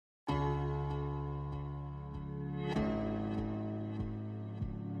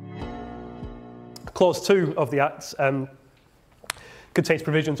Clause 2 of the Act contains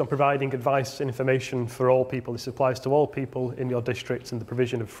provisions on providing advice and information for all people. This applies to all people in your district and the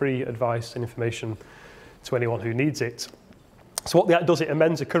provision of free advice and information to anyone who needs it. So what the Act does, it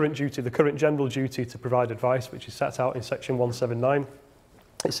amends the current general duty to provide advice, which is set out in section 179.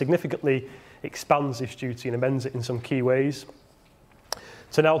 It significantly expands this duty and amends it in some key ways.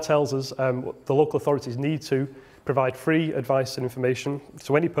 So now tells us the local authorities need to provide free advice and information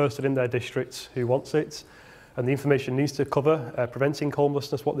to any person in their district who wants it. And the information needs to cover preventing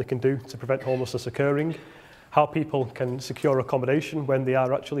homelessness, what they can do to prevent homelessness occurring, how people can secure accommodation when they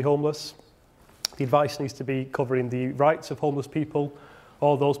are actually homeless. The advice needs to be covering the rights of homeless people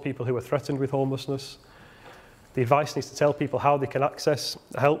or those people who are threatened with homelessness. The advice needs to tell people how they can access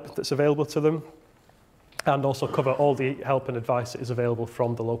help that's available to them and also cover all the help and advice that is available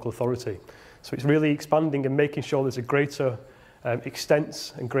from the local authority. So it's really expanding and making sure there's a greater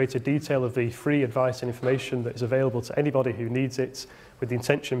extent and greater detail of the free advice and information that is available to anybody who needs it, with the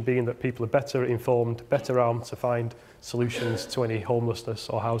intention being that people are better informed, better armed to find solutions to any homelessness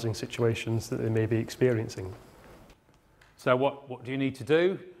or housing situations that they may be experiencing. So what do you need to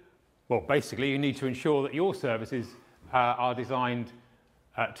do? Well, basically you need to ensure that your services are designed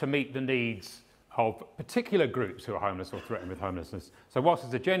to meet the needs of particular groups who are homeless or threatened with homelessness. So whilst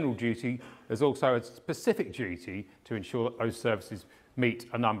it's a general duty, there's also a specific duty to ensure that those services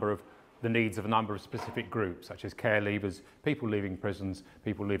meet the needs of a number of specific groups, such as care leavers, people leaving prisons,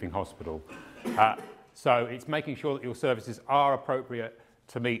 people leaving hospital. So it's making sure that your services are appropriate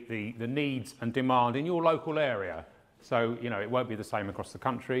to meet the needs and demand in your local area. So, you know, it won't be the same across the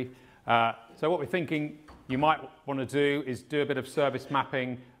country. So what we're thinking you might want to do is do a bit of service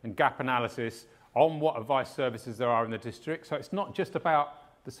mapping and gap analysis on what advice services there are in the district. So it's not just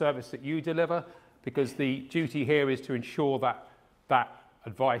about the service that you deliver, because the duty here is to ensure that that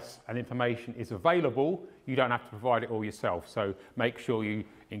advice and information is available. You don't have to provide it all yourself. So make sure you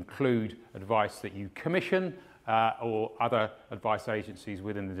include advice that you commission or other advice agencies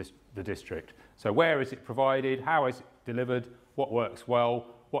within the district. So where is it provided? How is it delivered? What works well?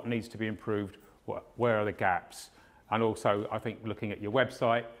 What needs to be improved? Where are the gaps? And also, I think looking at your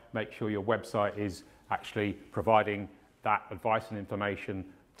website, make sure your website is actually providing that advice and information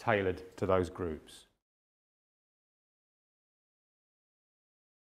tailored to those groups.